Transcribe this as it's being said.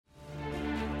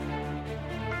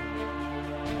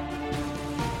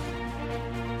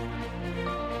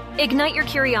Ignite your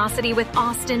curiosity with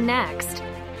Austin Next.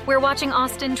 We're watching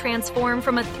Austin transform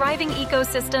from a thriving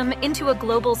ecosystem into a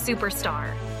global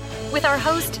superstar. With our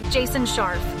host, Jason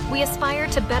Scharf, we aspire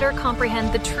to better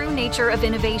comprehend the true nature of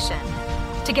innovation.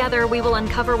 Together, we will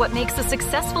uncover what makes a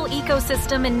successful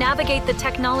ecosystem and navigate the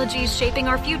technologies shaping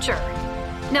our future.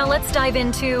 Now let's dive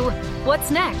into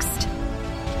what's next.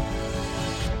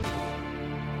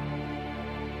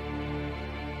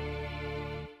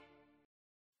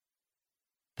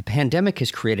 The pandemic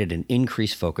has created an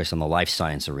increased focus on the life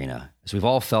science arena, as we've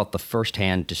all felt the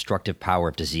firsthand destructive power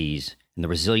of disease and the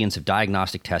resilience of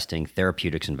diagnostic testing,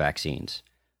 therapeutics, and vaccines.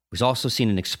 We've also seen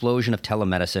an explosion of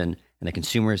telemedicine and the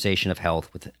consumerization of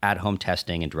health with at-home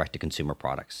testing and direct-to-consumer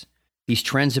products. These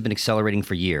trends have been accelerating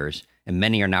for years, and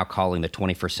many are now calling the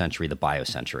 21st century the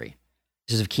biocentury.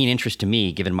 This is of keen interest to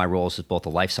me, given my roles as both a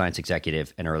life science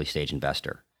executive and early-stage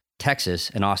investor. Texas,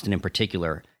 and Austin in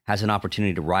particular, has an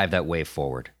opportunity to ride that wave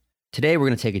forward. Today, we're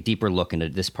going to take a deeper look into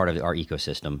this part of our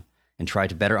ecosystem and try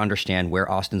to better understand where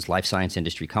Austin's life science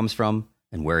industry comes from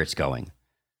and where it's going.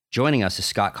 Joining us is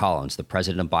Scott Collins, the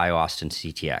president of BioAustin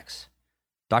CTX.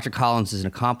 Dr. Collins is an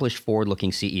accomplished,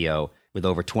 forward-looking CEO with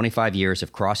over 25 years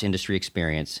of cross-industry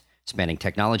experience spanning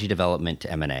technology development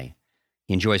to M&A.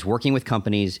 He enjoys working with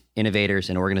companies, innovators,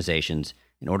 and organizations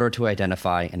in order to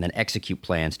identify and then execute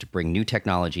plans to bring new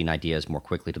technology and ideas more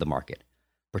quickly to the market,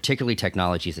 particularly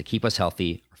technologies that keep us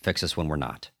healthy or fix us when we're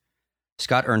not.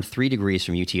 Scott earned 3 degrees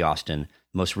from UT Austin.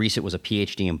 The most recent was a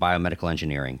PhD in biomedical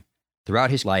engineering.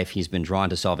 Throughout his life, he's been drawn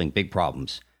to solving big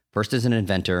problems, first as an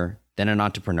inventor, then an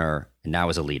entrepreneur, and now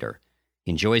as a leader.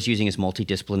 He enjoys using his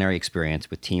multidisciplinary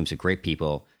experience with teams of great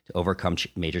people to overcome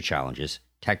major challenges,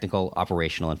 technical,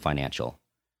 operational, and financial.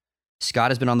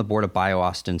 Scott has been on the board of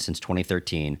BioAustin since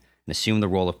 2013 and assumed the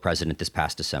role of president this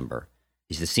past December.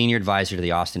 He's the senior advisor to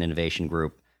the Austin Innovation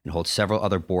Group and holds several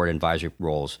other board advisory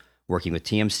roles, working with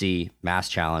TMC, Mass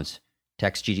Challenge,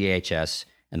 Tex GGHS,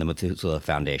 and the Methuselah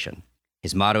Foundation.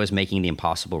 His motto is making the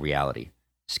impossible reality.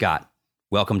 Scott,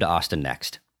 welcome to Austin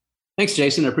Next. Thanks,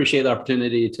 Jason. I appreciate the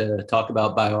opportunity to talk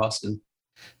about BioAustin.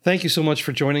 Thank you so much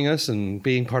for joining us and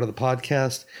being part of the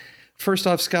podcast. First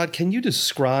off, Scott, can you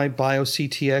describe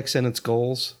BioCTX and its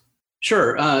goals?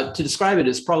 Sure. To describe it,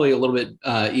 it's probably a little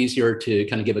bit easier to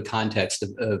kind of give a context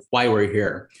of why we're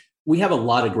here. We have a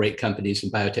lot of great companies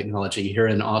in biotechnology here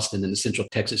in Austin in the Central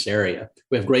Texas area.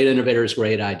 We have great innovators,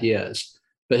 great ideas.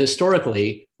 But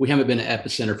historically, we haven't been an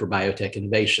epicenter for biotech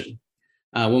innovation.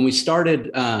 When I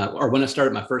started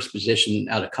my first position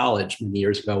out of college many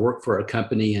years ago, I worked for a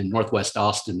company in Northwest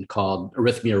Austin called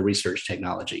Arrhythmia Research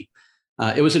Technology.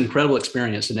 It was an incredible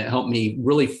experience, and it helped me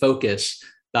really focus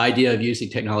the idea of using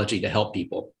technology to help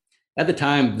people. At the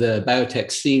time, the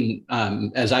biotech scene,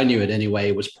 as I knew it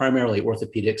anyway, was primarily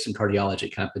orthopedics and cardiology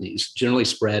companies, generally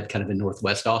spread kind of in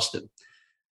Northwest Austin.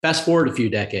 Fast forward a few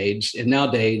decades, and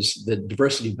nowadays the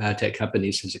diversity of biotech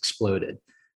companies has exploded.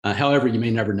 However, you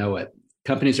may never know it.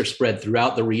 Companies are spread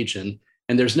throughout the region,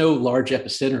 and there's no large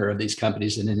epicenter of these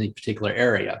companies in any particular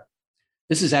area.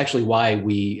 This is actually why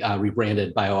we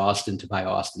rebranded BioAustin to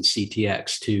BioAustin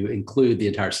CTX to include the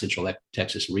entire Central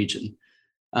Texas region.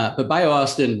 But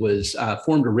BioAustin was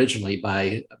formed originally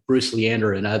by Bruce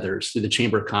Leander and others through the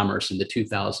Chamber of Commerce in the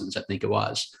 2000s, I think it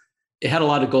was. It had a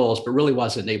lot of goals, but really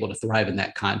wasn't able to thrive in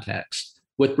that context.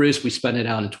 With Bruce, we spun it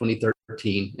out in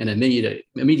 2013 and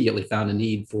immediately found a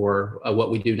need for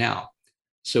what we do now.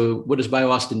 So what does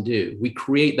BioAustin do? We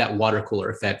create that water cooler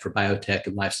effect for biotech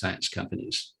and life science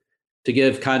companies. To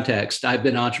give context, I've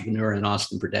been an entrepreneur in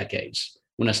Austin for decades.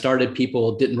 When I started,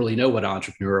 people didn't really know what an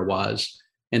entrepreneur was.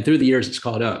 And through the years, it's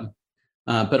caught on.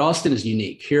 But Austin is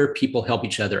unique. Here, people help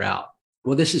each other out.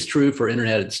 Well, this is true for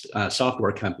internet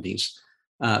software companies,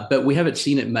 but we haven't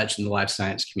seen it much in the life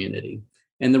science community.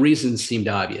 And the reasons seemed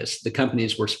obvious. The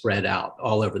companies were spread out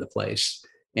all over the place.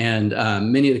 And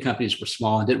many of the companies were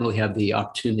small and didn't really have the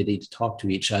opportunity to talk to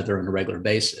each other on a regular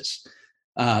basis.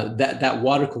 That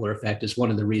water cooler effect is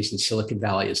one of the reasons Silicon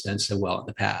Valley has done so well in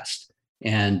the past.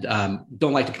 And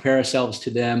don't like to compare ourselves to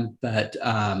them, but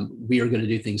we are going to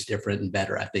do things different and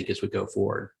better, I think, as we go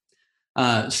forward.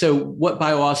 So what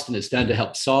BioAustin has done to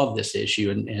help solve this issue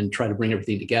and try to bring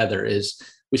everything together is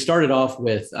we started off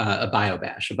with a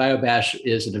BioBash. A BioBash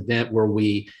is an event where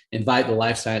we invite the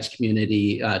life science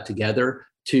community together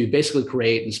to basically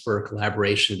create and spur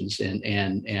collaborations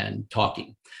and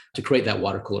talking to create that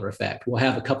water cooler effect. We'll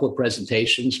have a couple of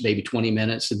presentations, maybe 20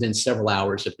 minutes, and then several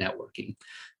hours of networking.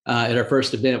 At our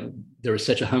first event, there was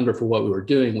such a hunger for what we were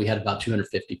doing, we had about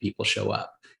 250 people show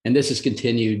up. And this has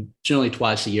continued generally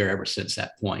twice a year ever since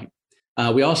that point.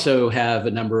 We also have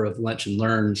a number of lunch and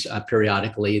learns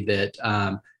periodically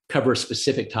that cover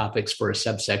specific topics for a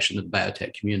subsection of the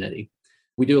biotech community.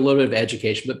 We do a little bit of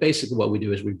education, but basically what we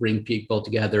do is we bring people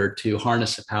together to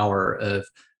harness the power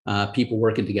of people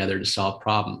working together to solve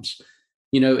problems.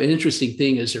 You know, an interesting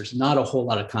thing is there's not a whole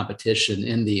lot of competition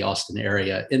in the Austin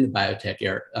area, in the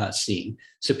biotech scene.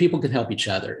 So people can help each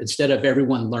other. Instead of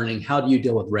everyone learning, how do you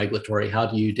deal with regulatory? How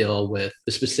do you deal with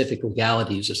the specific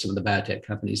legalities of some of the biotech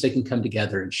companies? They can come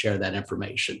together and share that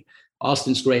information.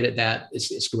 Austin's great at that.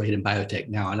 It's great in biotech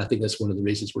now. And I think that's one of the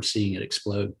reasons we're seeing it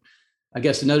explode. I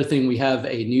guess another thing, we have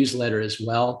a newsletter as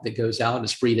well that goes out and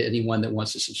is free to anyone that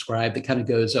wants to subscribe. That kind of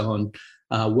goes on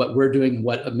what we're doing,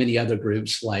 what many other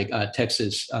groups like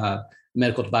Texas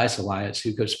Medical Device Alliance,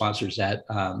 who co-sponsors that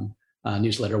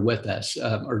newsletter with us,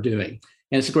 are doing.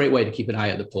 And it's a great way to keep an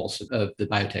eye on the pulse of the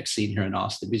biotech scene here in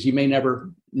Austin, because you may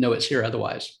never know it's here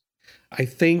otherwise. I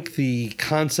think the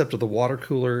concept of the water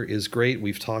cooler is great.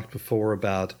 We've talked before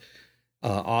about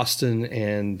Austin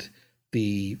and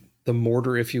the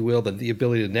mortar, if you will, the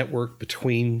ability to network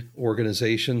between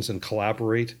organizations and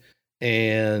collaborate.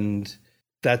 And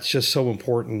that's just so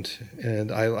important.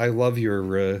 And I love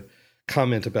your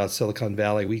comment about Silicon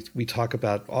Valley. We talk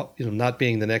about, not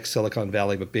being the next Silicon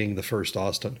Valley, but being the first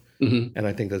Austin. Mm-hmm. And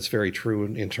I think that's very true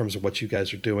in terms of what you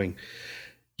guys are doing.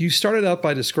 You started out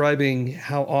by describing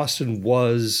how Austin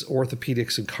was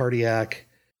orthopedics and cardiac.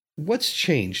 What's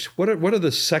changed? What are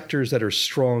the sectors that are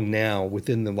strong now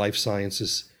within the life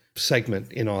sciences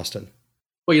segment in Austin?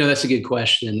 Well, that's a good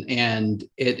question. And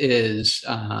it is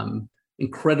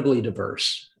incredibly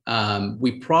diverse.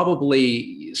 We've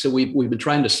been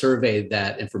trying to survey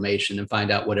that information and find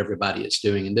out what everybody is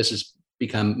doing. And this has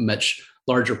become a much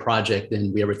larger project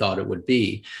than we ever thought it would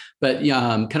be. But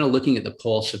kind of looking at the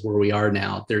pulse of where we are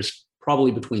now, there's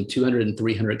probably between 200 and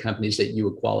 300 companies that you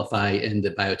would qualify in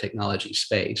the biotechnology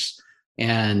space.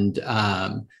 And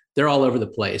they're all over the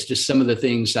place. Just some of the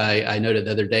things I noted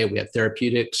the other day, we have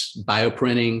therapeutics,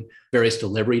 bioprinting, various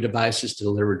delivery devices to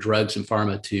deliver drugs and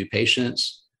pharma to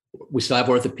patients. We still have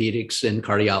orthopedics and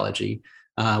cardiology.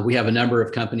 We have a number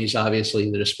of companies, obviously,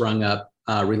 that have sprung up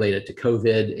related to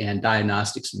COVID and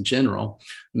diagnostics in general,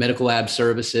 medical lab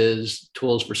services,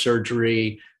 tools for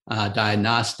surgery,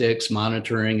 diagnostics,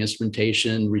 monitoring,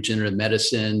 instrumentation, regenerative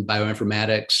medicine,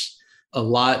 bioinformatics. A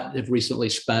lot have recently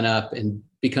spun up and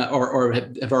become, or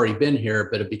have already been here,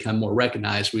 but have become more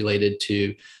recognized related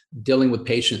to dealing with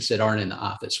patients that aren't in the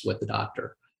office with the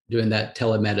doctor, doing that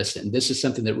telemedicine. This is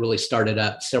something that really started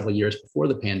up several years before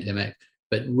the pandemic,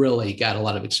 but really got a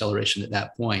lot of acceleration at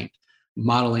that point.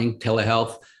 Modeling,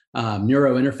 telehealth,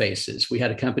 neurointerfaces. We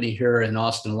had a company here in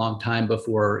Austin a long time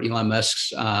before Elon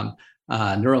Musk's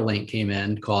Neuralink came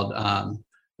in called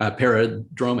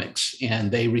Paradromics,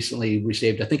 and they recently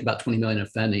received, I think, about $20 million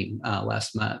of funding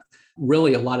last month.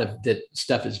 Really, a lot of that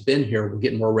stuff has been here. We're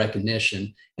getting more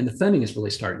recognition, and the funding is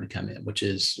really starting to come in, which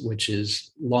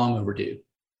is long overdue.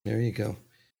 There you go.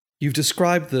 You've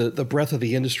described the breadth of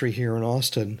the industry here in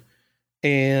Austin,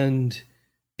 and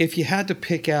if you had to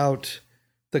pick out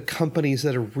the companies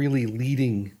that are really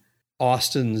leading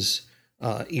Austin's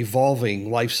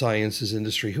evolving life sciences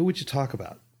industry, who would you talk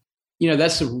about?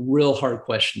 That's a real hard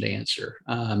question to answer.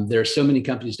 There are so many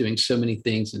companies doing so many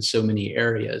things in so many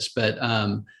areas, but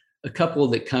a couple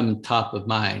that come top of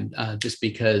mind just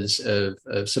because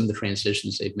of some of the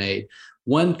transitions they've made.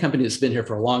 One company that's been here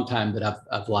for a long time that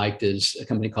I've liked is a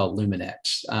company called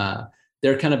Luminex.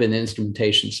 They're kind of an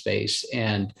instrumentation space,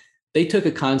 and they took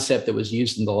a concept that was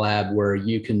used in the lab where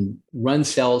you can run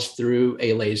cells through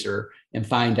a laser and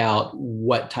find out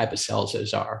what type of cells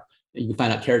those are. You can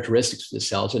find out characteristics of the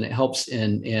cells, and it helps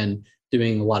in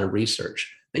doing a lot of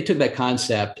research. They took that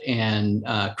concept and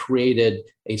created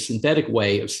a synthetic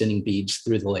way of sending beads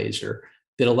through the laser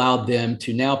that allowed them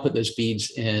to now put those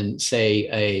beads in, say,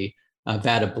 a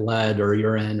vat of blood or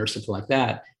urine or something like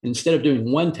that. And instead of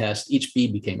doing one test, each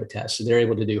bead became a test. So they're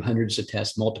able to do hundreds of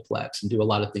tests, multiplex, and do a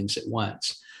lot of things at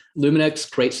once.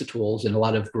 Luminex creates the tools, and a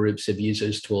lot of groups have used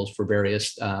those tools for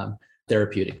various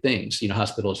therapeutic things.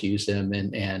 Hospitals use them,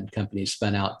 and companies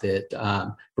spun out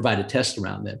that provided tests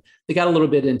around them. They got a little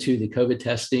bit into the COVID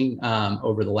testing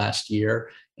over the last year,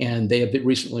 and they have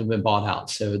recently been bought out.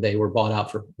 So they were bought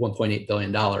out for $1.8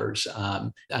 billion.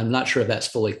 I'm not sure if that's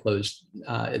fully closed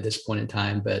at this point in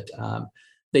time, but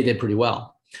they did pretty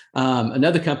well.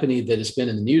 Another company that has been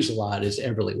in the news a lot is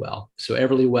Everlywell. So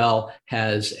Everlywell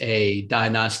has a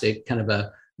diagnostic, kind of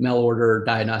a mail order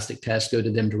diagnostic test, go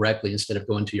to them directly instead of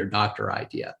going to your doctor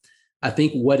idea. I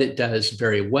think what it does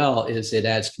very well is it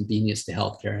adds convenience to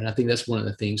healthcare. And I think that's one of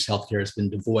the things healthcare has been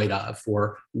devoid of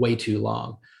for way too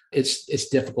long. it's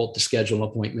difficult to schedule an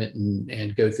appointment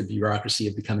and go through the bureaucracy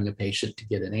of becoming a patient to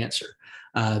get an answer.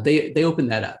 They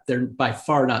opened that up. They're by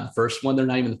far not the first one. They're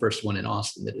not even the first one in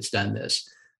Austin that has done this,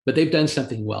 but they've done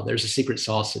something well. There's a secret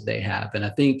sauce that they have. And I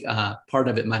think part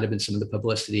of it might have been some of the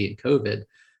publicity in COVID,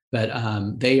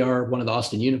 but they are one of the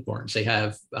Austin unicorns. They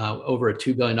have over a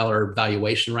 $2 billion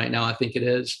valuation right now, I think it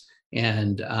is.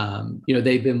 And,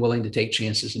 they've been willing to take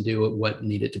chances and do what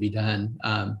needed to be done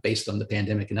based on the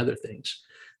pandemic and other things.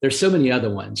 There's so many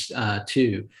other ones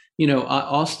too.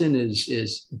 Austin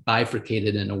is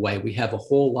bifurcated in a way. We have a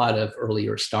whole lot of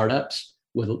earlier startups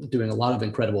with doing a lot of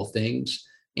incredible things.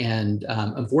 And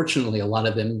unfortunately, a lot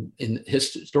of them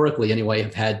historically anyway,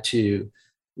 have had to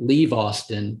leave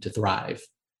Austin to thrive.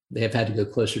 They have had to go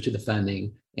closer to the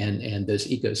funding and those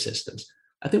ecosystems.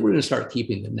 I think we're going to start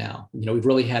keeping them now. We've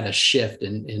really had a shift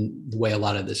in the way a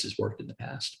lot of this has worked in the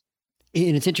past.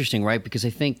 And it's interesting, right? Because I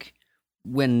think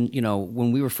when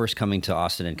we were first coming to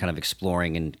Austin and kind of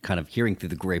exploring and kind of hearing through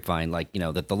the grapevine,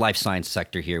 that the life science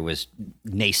sector here was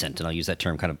nascent, and I'll use that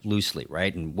term kind of loosely,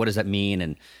 right? And what does that mean?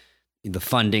 And the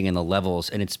funding and the levels.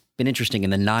 And it's been interesting in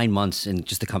the 9 months, and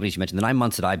just the companies you mentioned, the 9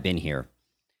 months that I've been here,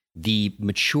 the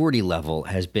maturity level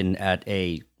has been at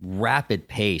a rapid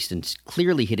pace and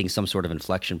clearly hitting some sort of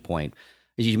inflection point.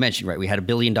 As you mentioned, right, we had $1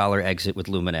 billion exit with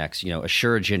Luminex.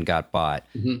 Asuragen got bought.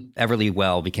 Mm-hmm.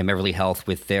 Everlywell became Everly Health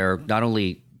with their not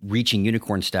only reaching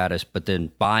unicorn status, but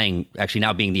then actually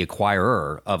now being the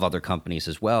acquirer of other companies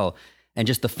as well. And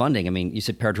just the funding. I mean, you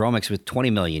said Paradromics with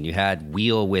 $20 million. You had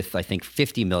Wheel with, I think,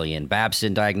 $50 million.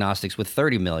 Babson Diagnostics with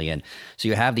 $30 million. So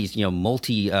you have these,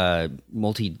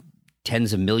 multi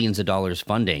tens of millions of dollars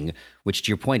funding, which to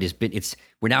your point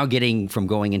we're now getting from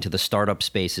going into the startup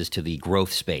spaces to the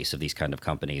growth space of these kind of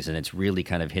companies. And it's really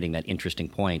kind of hitting that interesting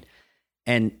point.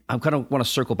 And I kind of want to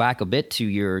circle back a bit to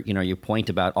your point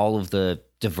about all of the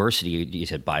diversity. You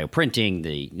said bioprinting,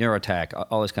 the neurotech,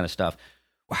 all this kind of stuff.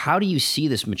 How do you see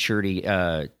this maturity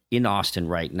in Austin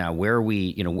right now? Where are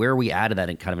we at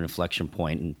that kind of an inflection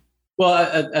point?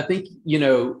 Well, I think,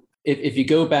 if you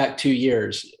go back 2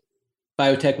 years,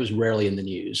 biotech was rarely in the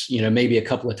news, maybe a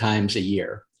couple of times a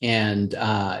year, and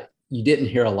you didn't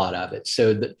hear a lot of it.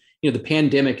 So the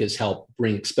pandemic has helped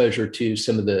bring exposure to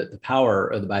some of the power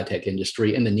of the biotech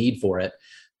industry and the need for it.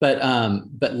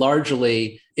 But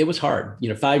largely it was hard.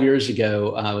 5 years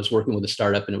ago, I was working with a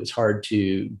startup, and it was hard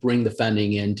to bring the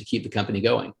funding in to keep the company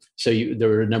going. So there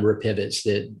were a number of pivots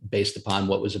that based upon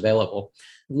what was available.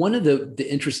 One of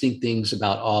the interesting things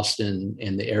about Austin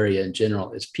and the area in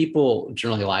general is people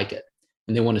generally like it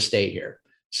and they want to stay here.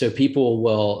 So people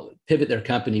will pivot their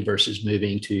company versus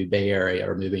moving to Bay Area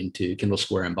or moving to Kendall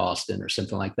Square in Boston or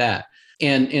something like that.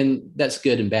 And that's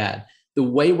good and bad. The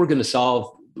way we're going to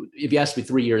solve, if you asked me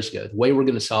 3 years ago, the way we're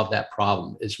going to solve that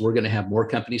problem is we're going to have more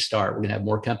companies start, we're going to have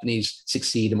more companies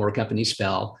succeed and more companies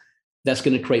fail. That's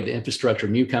going to create the infrastructure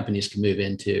new companies can move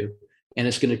into, and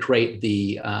it's going to create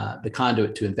the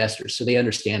conduit to investors so they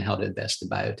understand how to invest in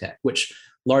biotech, which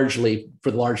largely, for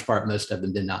the large part, most of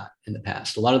them did not in the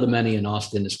past. A lot of the money in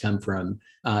Austin has come from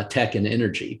tech and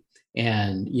energy.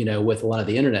 And, with a lot of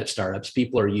the internet startups,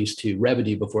 people are used to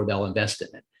revenue before they'll invest in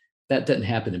it. That doesn't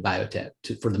happen in biotech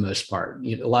for the most part.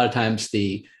 A lot of times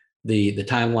the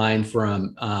timeline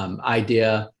from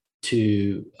idea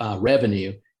to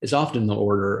revenue is often in the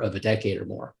order of a decade or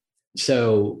more.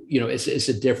 So, it's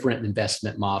a different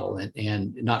investment model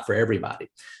and not for everybody.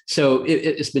 So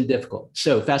it's been difficult.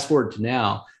 So fast forward to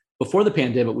now, before the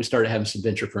pandemic, we started having some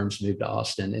venture firms move to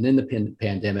Austin. And in the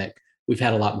pandemic, we've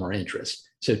had a lot more interest.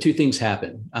 So two things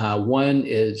happen. One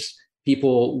is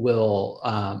people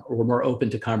were more open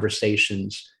to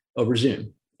conversations over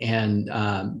Zoom.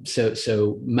 And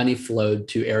so money flowed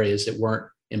to areas that weren't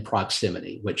in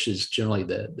proximity, which is generally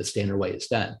the standard way it's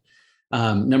done.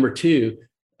 Number two,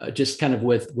 just kind of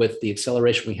with the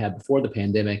acceleration we had before the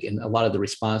pandemic and a lot of the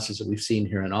responses that we've seen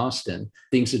here in Austin,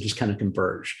 things have just kind of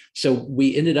converged. So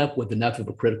we ended up with enough of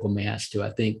a critical mass to, I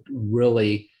think,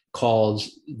 really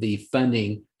cause the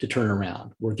funding to turn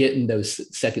around. We're getting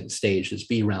those second stages,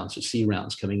 B rounds or C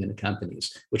rounds coming into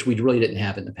companies, which we really didn't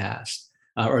have in the past,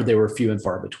 or they were few and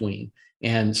far between.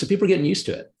 And so people are getting used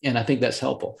to it. And I think that's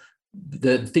helpful.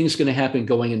 The thing's going to happen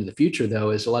going into the future,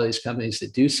 though, is a lot of these companies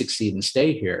that do succeed and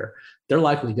stay here, they're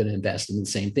likely going to invest in the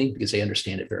same thing because they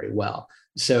understand it very well.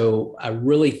 So I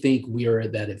really think we are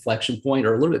at that inflection point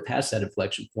or a little bit past that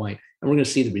inflection point, and we're going to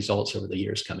see the results over the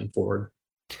years coming forward.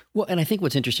 Well, and I think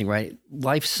what's interesting, right?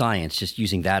 Life science, just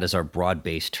using that as our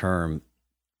broad-based term,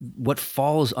 what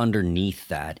falls underneath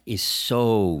that is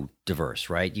so diverse,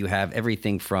 right? You have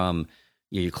everything from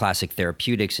your classic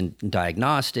therapeutics and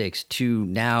diagnostics to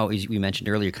now, as we mentioned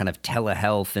earlier, kind of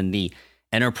telehealth and the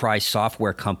enterprise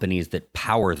software companies that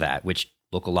power that, which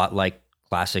look a lot like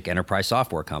classic enterprise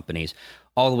software companies,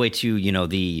 all the way to,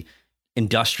 the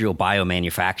industrial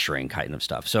biomanufacturing kind of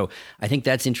stuff. So I think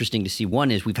that's interesting to see. One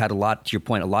is we've had to your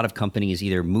point, a lot of companies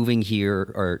either moving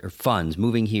here or funds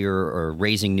moving here or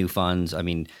raising new funds. I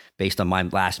mean, based on my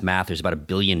last math, there's about $1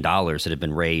 billion that have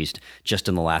been raised just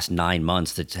in the last 9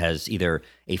 months that has either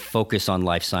a focus on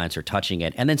life science or touching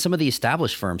it. And then some of the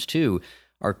established firms too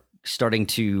are starting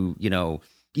to,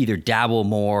 either dabble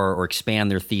more or expand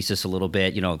their thesis a little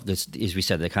bit. This, as we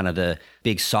said, the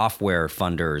big software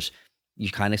funders. You're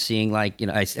kind of seeing Wheel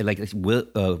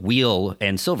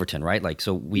and Silverton, right? Like,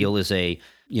 so Wheel is it's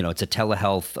a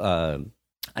telehealth,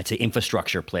 I'd say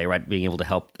infrastructure play, right? Being able to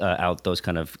help out those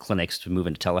kind of clinics to move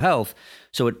into telehealth.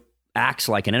 So it acts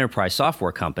like an enterprise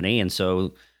software company. And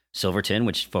so Silverton,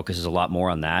 which focuses a lot more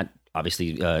on that,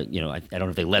 obviously, I don't know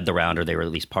if they led the round or they were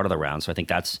at least part of the round. So I think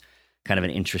that's kind of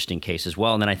an interesting case as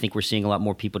well. And then I think we're seeing a lot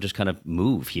more people just kind of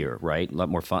move here, right? A lot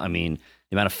more fun. I mean,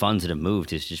 the amount of funds that have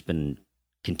moved has just been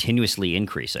continuously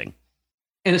increasing.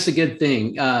 And it's a good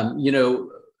thing.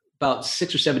 About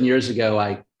 6 or 7 years ago,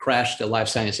 I crashed a life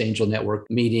science angel network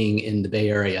meeting in the Bay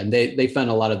Area, and they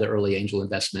fund a lot of the early angel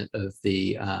investment of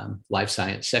the life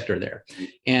science sector there.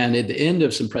 And at the end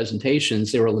of some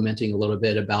presentations, they were lamenting a little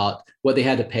bit about what they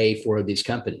had to pay for these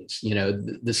companies.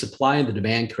 The supply and the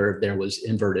demand curve there was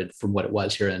inverted from what it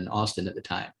was here in Austin at the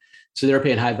time. So they were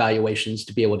paying high valuations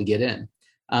to be able to get in.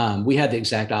 We had the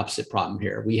exact opposite problem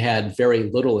here. We had very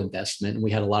little investment, and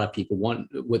we had a lot of people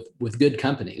with good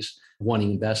companies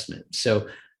wanting investment. So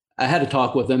I had to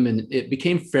talk with them, and it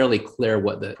became fairly clear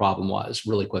what the problem was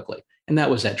really quickly. And that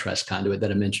was that trust conduit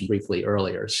that I mentioned briefly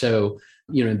earlier. So,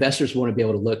 investors want to be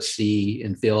able to look, see,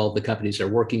 and feel the companies they're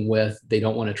working with. They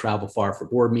don't want to travel far for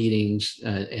board meetings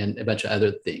and a bunch of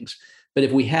other things. But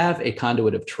if we have a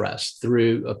conduit of trust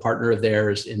through a partner of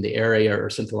theirs in the area or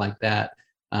something like that,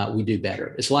 we do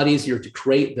better. It's a lot easier to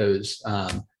create those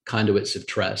conduits of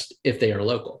trust if they are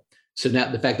local. So now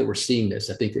the fact that we're seeing this,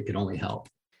 I think it can only help.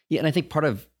 Yeah, and I think part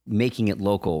of making it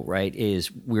local, right,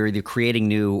 is we're either creating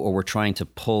new or we're trying to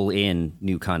pull in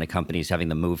new kind of companies, having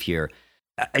them move here.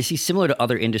 I see similar to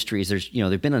other industries, there's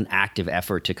been an active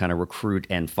effort to kind of recruit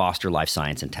and foster life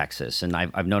science in Texas. And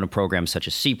I've known of programs such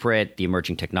as CPRIT, the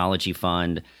Emerging Technology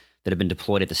Fund, that have been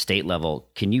deployed at the state level.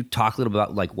 Can you talk a little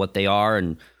about like what they are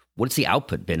and what's the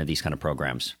output been of these kind of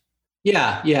programs?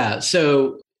 Yeah.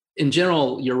 So in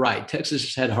general, you're right. Texas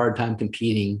has had a hard time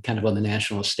competing kind of on the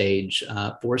national stage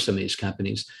for some of these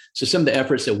companies. So some of the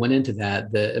efforts that went into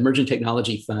that, the Emerging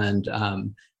Technology Fund,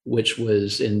 which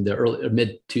was in the early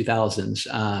mid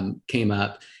 2000s, came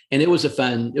up. And it was a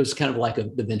fund, it was kind of like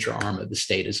the venture arm of the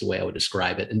state is the way I would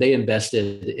describe it. And they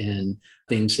invested in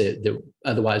things that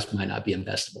otherwise might not be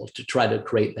investable to try to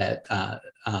create that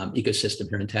ecosystem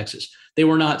here in Texas. They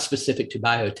were not specific to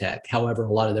biotech. However,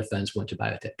 a lot of their funds went to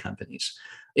biotech companies.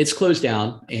 It's closed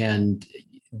down and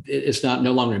it's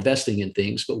no longer investing in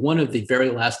things. But one of the very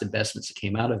last investments that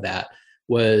came out of that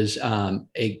was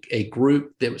a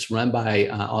group that was run by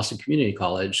Austin Community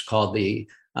College called the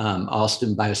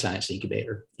Austin Bioscience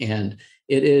Incubator. And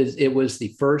it was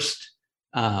the first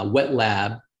wet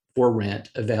lab for rent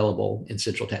available in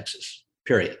Central Texas,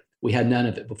 period. We had none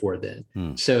of it before then.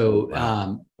 So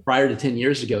prior to 10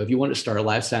 years ago, if you wanted to start a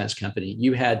life science company,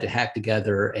 you had to hack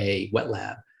together a wet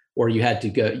lab, or you had to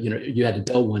go, you had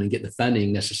to build one and get the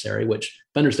funding necessary, which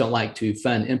funders don't like to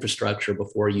fund infrastructure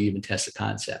before you even test the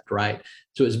concept, right?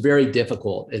 So it was very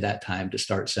difficult at that time to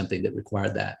start something that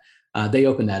required that. They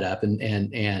opened that up and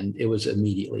it was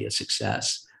immediately a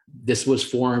success. This was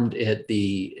formed at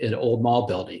an old mall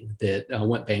building that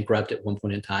went bankrupt at one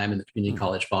point in time, and the community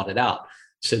college bought it out.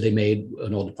 So they made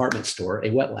an old department store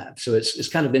a wet lab. So it's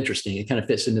kind of interesting. It kind of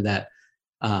fits into that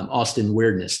Austin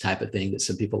weirdness type of thing that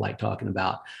some people like talking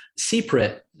about.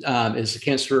 CPRIT is the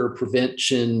Cancer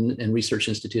Prevention and Research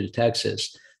Institute of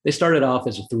Texas. They started off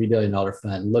as a $3 billion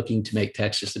fund looking to make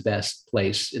Texas the best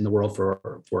place in the world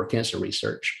for cancer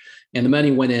research. And the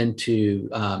money went into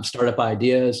startup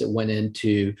ideas. It went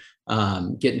into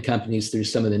getting companies through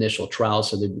some of the initial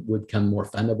trials so they would become more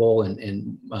fundable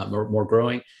and more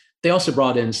growing. They also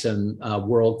brought in some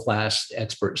world-class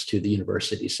experts to the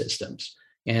university systems,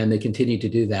 and they continue to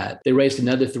do that. They raised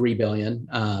another $3 billion,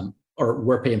 or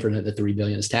we're paying for another $3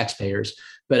 billion as taxpayers.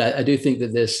 But I do think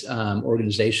that this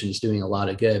organization is doing a lot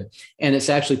of good, and it's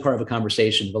actually part of a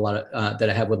conversation of a lot of that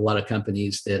I have with a lot of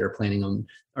companies that are planning on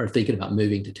or thinking about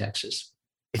moving to Texas.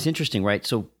 It's interesting, right?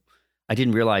 So I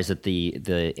didn't realize that the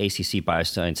ACC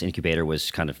Bioscience Incubator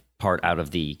was kind of part out of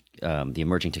the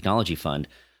Emerging Technology Fund.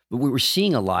 But we were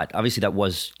seeing a lot. Obviously, that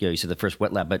was, you said the first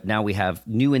wet lab, but now we have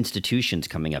new institutions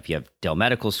coming up. You have Dell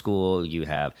Medical School, you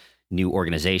have new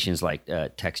organizations like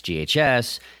Tex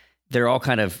GHS. They're all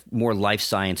kind of more life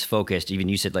science focused. Even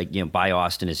you said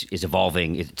BioAustin is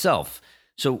evolving itself.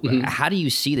 So how do you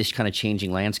see this kind of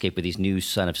changing landscape with these new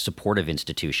kind of supportive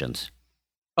institutions?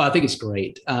 Oh, I think it's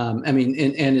great. And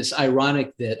it's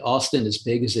ironic that Austin, as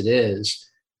big as it is,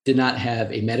 did not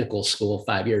have a medical school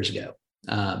 5 years ago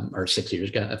or 6 years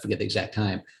ago. I forget the exact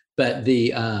time, but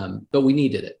we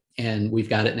needed it, and we've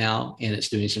got it now, and it's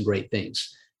doing some great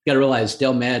things. You got to realize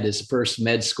Del Med is the first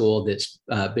med school that's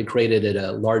been created at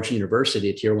a large university,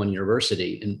 a tier 1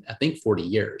 university, in I think 40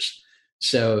 years.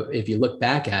 So if you look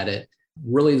back at it,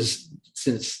 really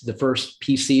since the first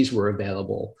PCs were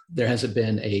available, there hasn't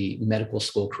been a medical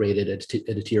school created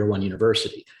at a tier 1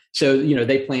 university. So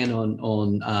they plan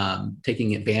on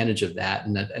taking advantage of that,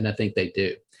 and I think they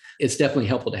do. It's definitely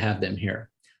helpful to have them here.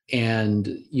 And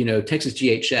Texas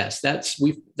GHS,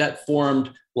 that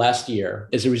formed last year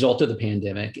as a result of the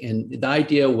pandemic, and the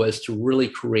idea was to really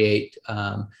create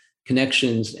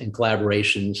connections and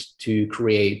collaborations to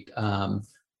create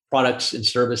products and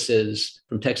services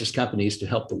from Texas companies to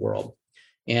help the world.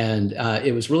 And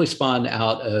it was really spawned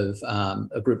out of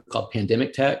a group called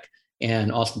Pandemic Tech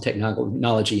and Austin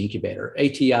Technology Incubator.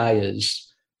 ATI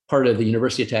is part of the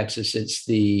University of Texas. It's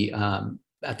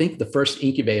I think the first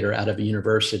incubator out of a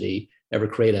university ever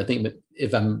created. I think,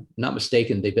 if I'm not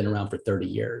mistaken, they've been around for 30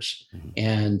 years. Mm-hmm.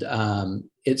 And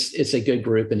it's a good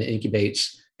group, and it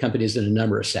incubates companies in a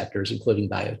number of sectors, including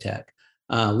biotech.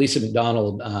 Lisa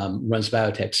McDonald runs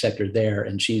biotech sector there,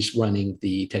 and she's running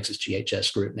the Texas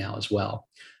GHS group now as well.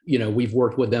 We've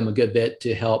worked with them a good bit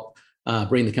to help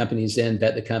bring the companies in,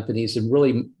 vet the companies, and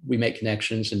really we make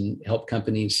connections and help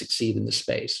companies succeed in the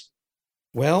space.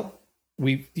 Well,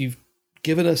 you've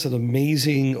given us an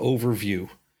amazing overview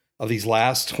of these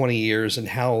last 20 years and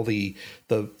how the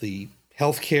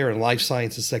healthcare and life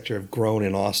sciences sector have grown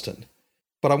in Austin.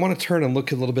 But I want to turn and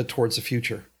look a little bit towards the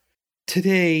future.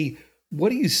 Today, what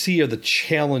do you see are the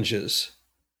challenges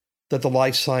that the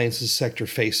life sciences sector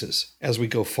faces as we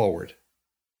go forward?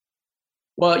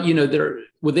 Well,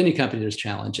 with any company, there's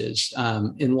challenges.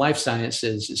 In life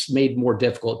sciences, it's made more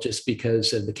difficult just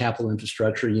because of the capital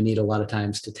infrastructure. You need a lot of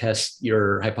times to test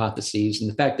your hypotheses,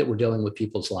 and the fact that we're dealing with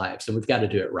people's lives, and we've got to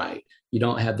do it right. You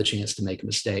don't have the chance to make a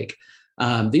mistake.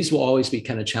 These will always be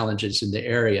kind of challenges in the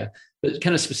area, but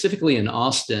kind of specifically in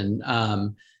Austin,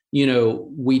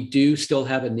 we do still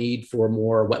have a need for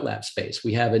more wet lab space.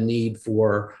 We have a need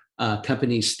for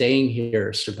companies staying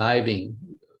here, surviving,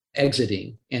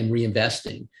 exiting, and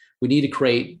reinvesting. We need to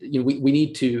create, we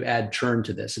need to add churn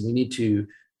to this, and we need to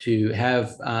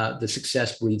have the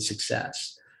success breed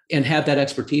success, and have that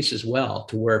expertise as well,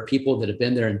 to where people that have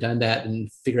been there and done that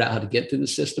and figure out how to get through the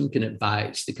system can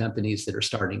advise the companies that are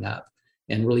starting up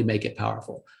and really make it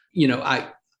powerful.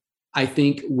 I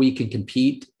think we can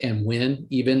compete and win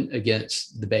even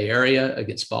against the Bay Area,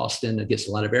 against Boston, against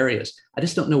a lot of areas. I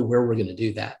just don't know where we're going to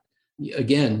do that.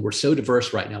 Again, we're so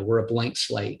diverse right now. We're a blank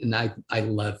slate. And I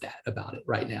love that about it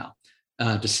right now.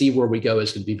 To see where we go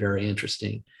is going to be very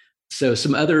interesting. So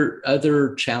some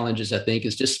other challenges, I think,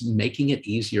 is just making it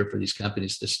easier for these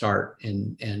companies to start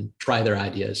and try their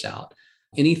ideas out.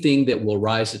 Anything that will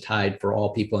rise the tide for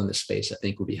all people in this space, I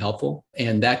think, would be helpful.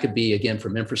 And that could be, again,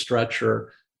 from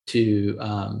infrastructure to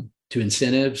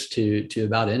incentives to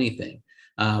about anything.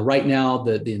 Right now,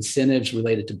 the incentives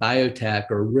related to biotech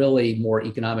are really more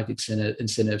economic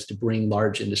incentives to bring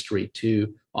large industry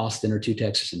to Austin or to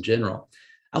Texas in general.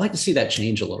 I'd like to see that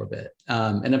change a little bit.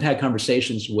 And I've had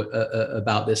conversations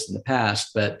about this in the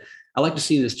past, but I'd like to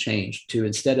see this change to,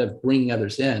 instead of bringing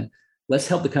others in, let's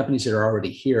help the companies that are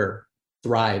already here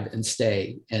thrive and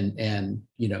stay and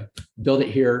build it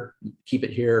here, keep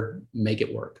it here, make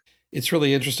it work. It's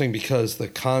really interesting because the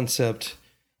concept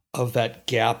of that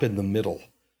gap in the middle,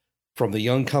 from the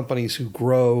young companies who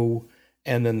grow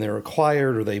and then they're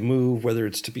acquired or they move, whether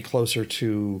it's to be closer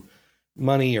to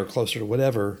money or closer to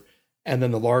whatever, and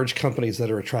then the large companies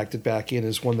that are attracted back in,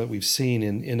 is one that we've seen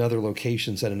in other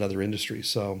locations and in other industries.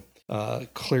 So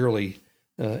clearly,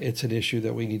 it's an issue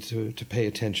that we need to pay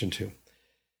attention to.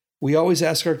 We always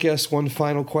ask our guests one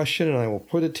final question, and I will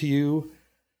put it to you.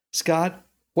 Scott,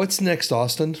 what's next,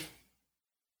 Austin?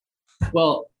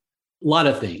 Well, a lot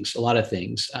of things.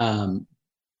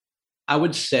 I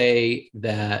would say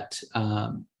that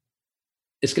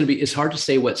it's hard to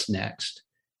say what's next.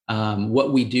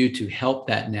 What we do to help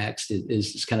that next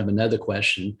is kind of another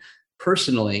question.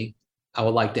 Personally, I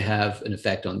would like to have an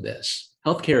effect on this.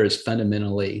 Healthcare is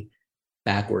fundamentally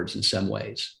backwards in some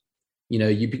ways.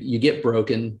 You get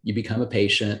broken, you become a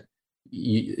patient,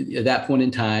 At that point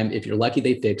in time, if you're lucky,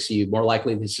 they fix you, more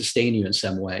likely they sustain you in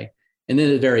some way. And then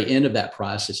at the very end of that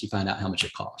process, you find out how much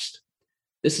it cost.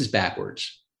 This is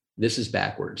backwards.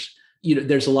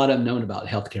 There's a lot unknown about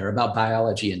healthcare, about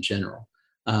biology in general.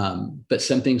 But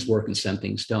some things work and some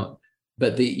things don't.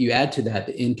 But you add to that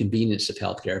the inconvenience of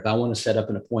healthcare. If I want to set up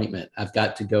an appointment, I've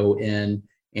got to go in,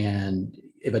 and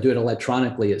if I do it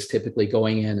electronically, it's typically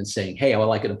going in and saying, hey, I would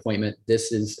like an appointment.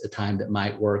 This is a time that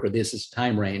might work, or this is a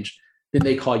time range. Then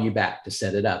they call you back to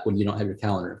set it up when you don't have your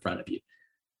calendar in front of you.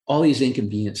 All these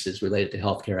inconveniences related to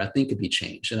healthcare, I think, could be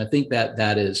changed. And I think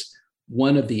that is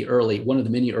one of the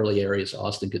many early areas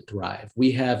Austin could thrive.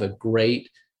 We have a great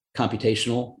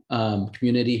computational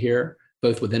community here,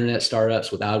 both with internet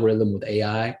startups, with algorithm, with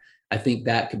AI. I think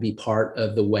that could be part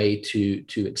of the way to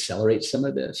accelerate some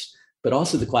of this, but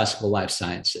also the classical life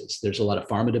sciences. There's a lot of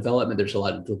pharma development, there's a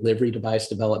lot of delivery device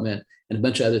development, and a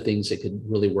bunch of other things that could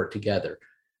really work together.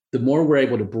 The more we're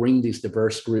able to bring these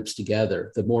diverse groups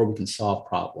together, the more we can solve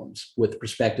problems with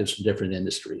perspectives from different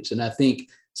industries. And I think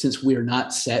since we're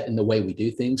not set in the way we do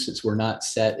things, since we're not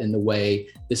set in the way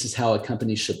this is how a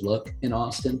company should look in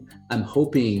Austin, I'm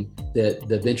hoping that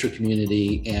the venture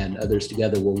community and others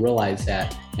together will realize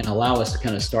that and allow us to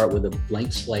kind of start with a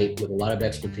blank slate with a lot of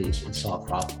expertise and solve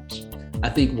problems. I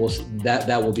think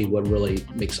that will be what really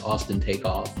makes Austin take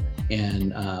off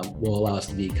and will allow us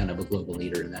to be kind of a global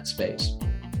leader in that space.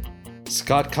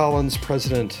 Scott Collins,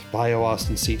 President,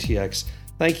 BioAustin CTX,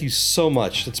 thank you so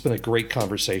much. It's been a great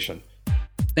conversation.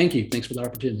 Thank you. Thanks for the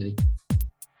opportunity.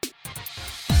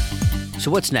 So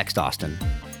what's next, Austin?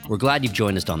 We're glad you've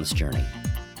joined us on this journey.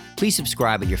 Please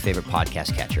subscribe at your favorite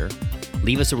podcast catcher,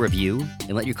 leave us a review,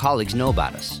 and let your colleagues know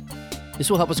about us. This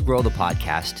will help us grow the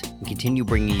podcast and continue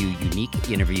bringing you unique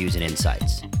interviews and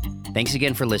insights. Thanks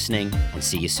again for listening, and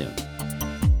see you soon.